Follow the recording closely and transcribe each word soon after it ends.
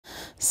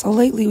So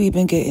lately we've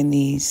been getting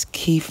these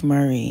Keith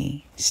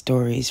Murray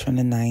stories from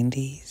the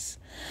 90s.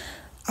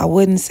 I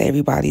wouldn't say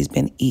everybody's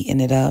been eating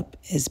it up.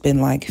 It's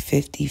been like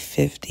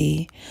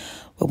 50-50.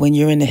 But when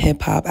you're in the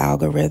hip-hop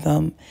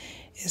algorithm,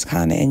 it's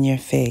kind of in your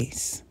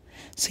face.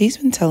 So he's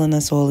been telling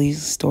us all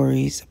these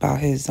stories about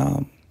his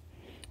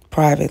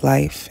private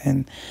life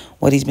and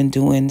what he's been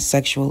doing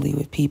sexually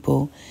with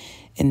people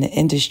in the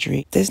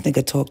industry. This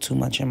nigga talk too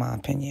much, in my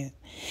opinion.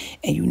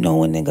 And you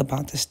know a nigga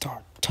about to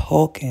start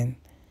talking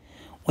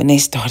when they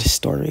start a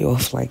story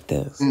off like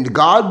this.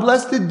 God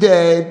bless the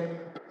dead.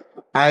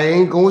 I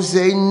ain't gonna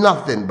say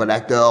nothing, but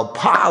at the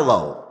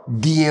Apollo,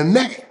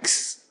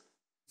 DMX.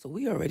 So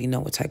we already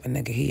know what type of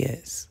nigga he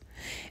is.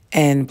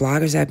 And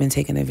bloggers have been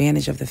taking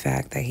advantage of the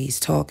fact that he's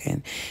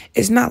talking.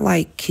 It's not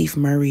like Keith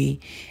Murray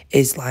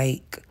is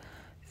like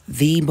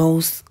the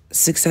most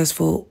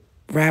successful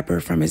rapper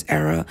from his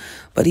era,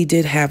 but he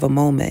did have a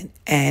moment.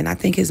 And I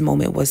think his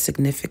moment was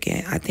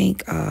significant. I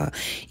think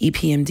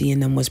EPMD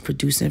and them was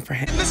producing for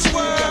him.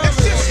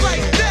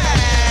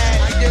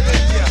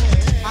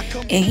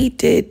 And he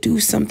did do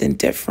something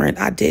different.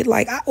 I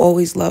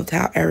always loved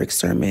how Eric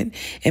Sermon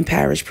and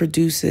Parrish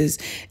produces.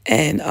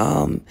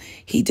 And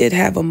he did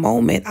have a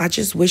moment. I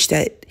just wish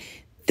that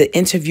the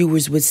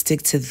interviewers would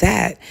stick to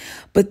that.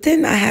 But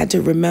then I had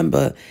to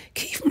remember,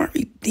 Keith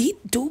Murray, he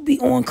do be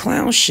on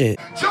clown shit.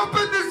 Jump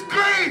in this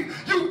grave,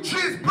 you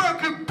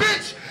cheeseburger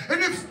bitch!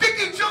 And if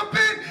Sticky jump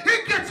in,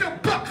 he gets your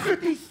buck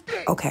 50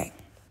 stick! Okay,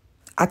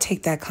 I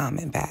take that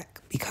comment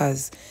back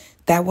because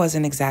that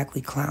wasn't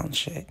exactly clown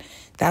shit.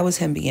 That was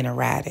him being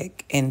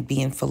erratic and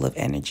being full of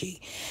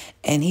energy.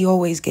 And he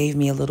always gave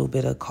me a little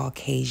bit of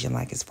Caucasian,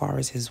 like as far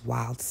as his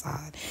wild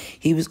side.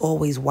 He was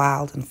always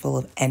wild and full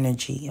of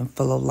energy and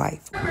full of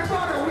life.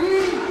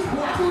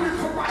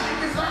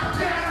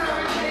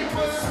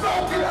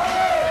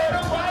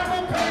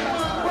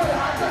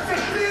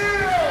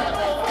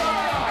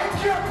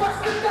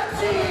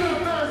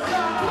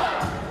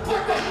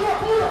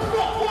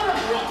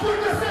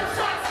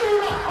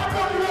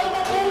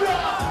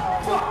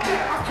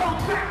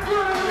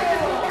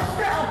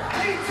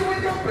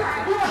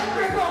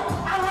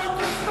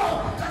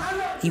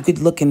 You could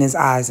look in his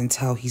eyes and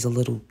tell he's a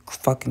little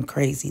fucking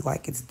crazy,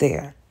 like it's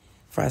there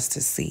for us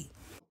to see.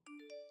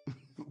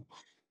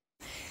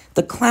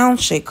 The clown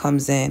shit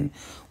comes in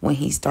when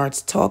he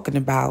starts talking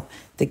about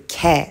the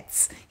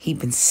cats he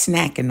been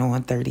snacking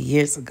on 30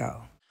 years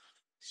ago.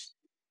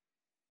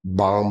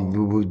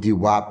 Bomb, de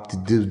wop,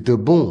 de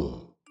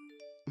boom.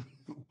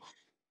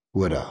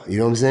 What up? You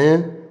know what I'm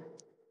saying?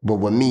 But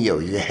with me, yo,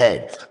 your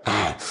head.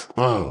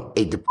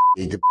 Ate the.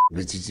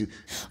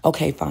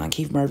 Okay, fine.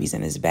 Keith Murray's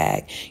in his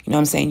bag. You know what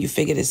I'm saying? You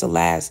figure this will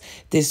last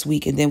this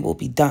week and then we'll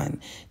be done.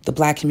 The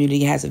black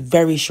community has a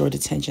very short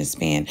attention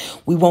span.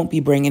 We won't be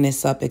bringing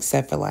this up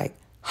except for like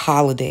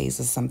holidays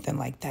or something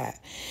like that.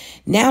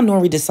 Now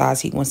Nori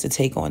decides he wants to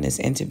take on this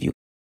interview.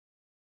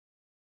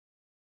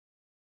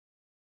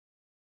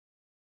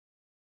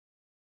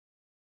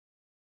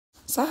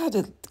 So I had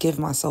to give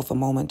myself a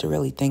moment to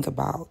really think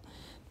about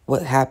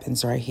what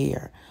happens right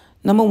here.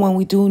 Number one,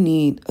 we do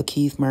need a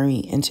Keith Murray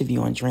interview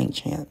on Drink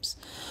Champs,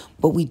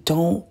 but we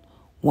don't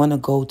want to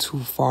go too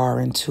far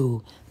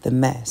into the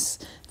mess.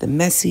 The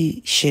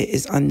messy shit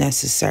is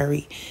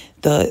unnecessary.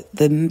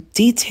 The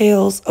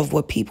details of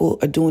what people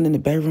are doing in the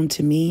bedroom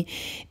to me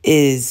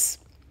is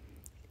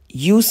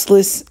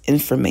useless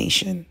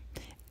information.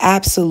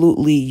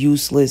 Absolutely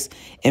useless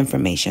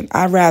information.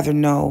 I'd rather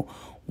know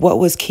what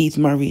was Keith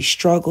Murray's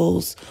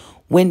struggles,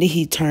 when did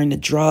he turn to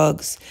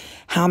drugs,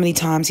 how many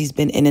times he's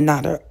been in and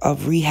out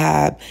of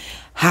rehab,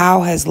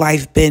 how has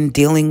life been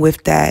dealing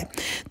with that,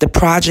 the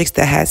projects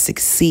that have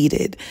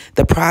succeeded,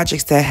 the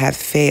projects that have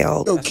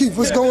failed. Yo, Keith,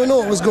 what's going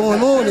on? What's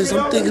going on is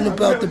I'm thinking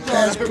about the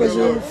past,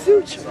 present, and the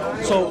future.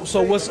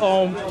 So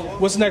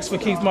what's next for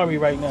Keith Murray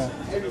right now?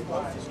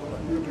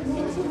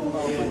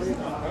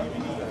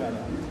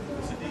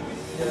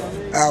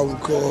 Album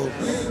called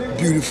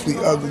Beautifully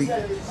Ugly,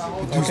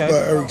 produced by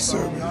Eric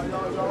Sermon.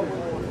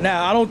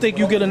 Now, I don't think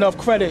you get enough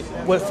credit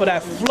for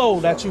that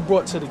flow that you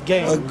brought to the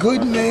game. A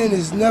good man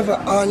is never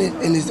honored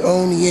in his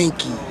own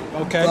Yankee.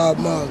 Okay. Bob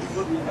Marley.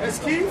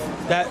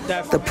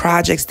 The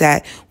projects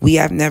that we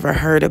have never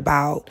heard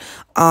about,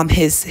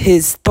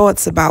 his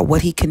thoughts about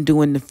what he can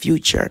do in the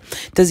future.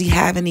 Does he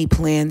have any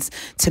plans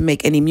to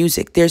make any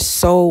music? There's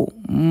so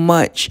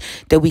much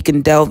that we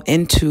can delve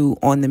into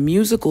on the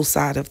musical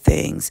side of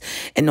things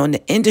and on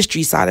the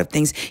industry side of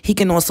things. He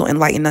can also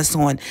enlighten us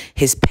on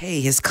his pay,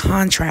 his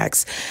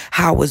contracts,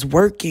 how it was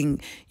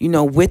working,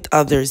 with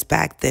others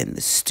back then,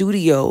 the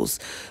studios,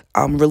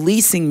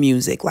 releasing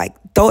music, like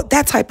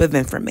that type of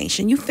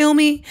information. You feel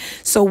me?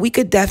 So we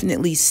could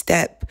definitely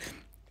step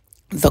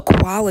the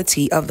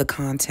quality of the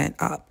content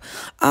up.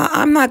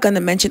 I'm not going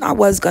to mention, I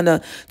was going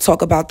to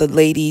talk about the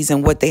ladies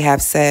and what they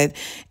have said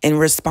in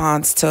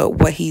response to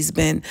what he's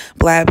been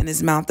blabbing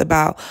his mouth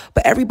about.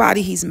 But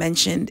everybody he's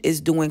mentioned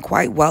is doing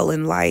quite well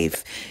in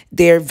life.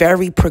 They're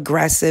very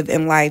progressive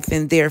in life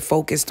and they're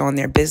focused on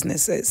their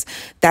businesses.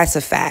 That's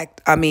a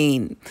fact. I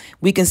mean,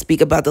 we can speak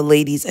about the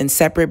ladies in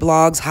separate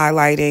blogs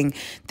highlighting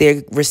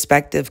their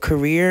respective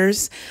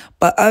careers.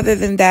 But other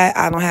than that,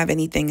 I don't have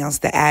anything else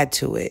to add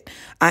to it.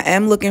 I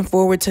am looking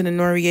forward to the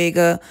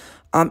Noriega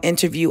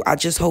interview. I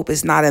just hope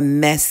it's not a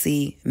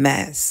messy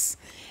mess.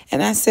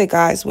 And that's it,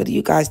 guys. What do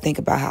you guys think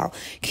about how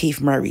Keith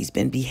Murray's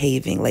been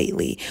behaving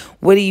lately?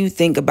 What do you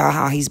think about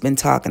how he's been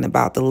talking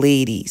about the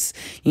ladies,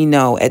 you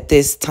know, at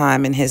this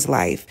time in his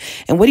life?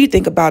 And what do you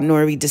think about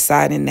Nori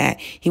deciding that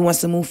he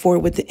wants to move forward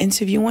with the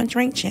interview on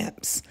Drink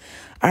Champs?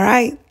 All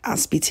right. I'll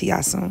speak to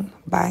y'all soon.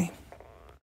 Bye.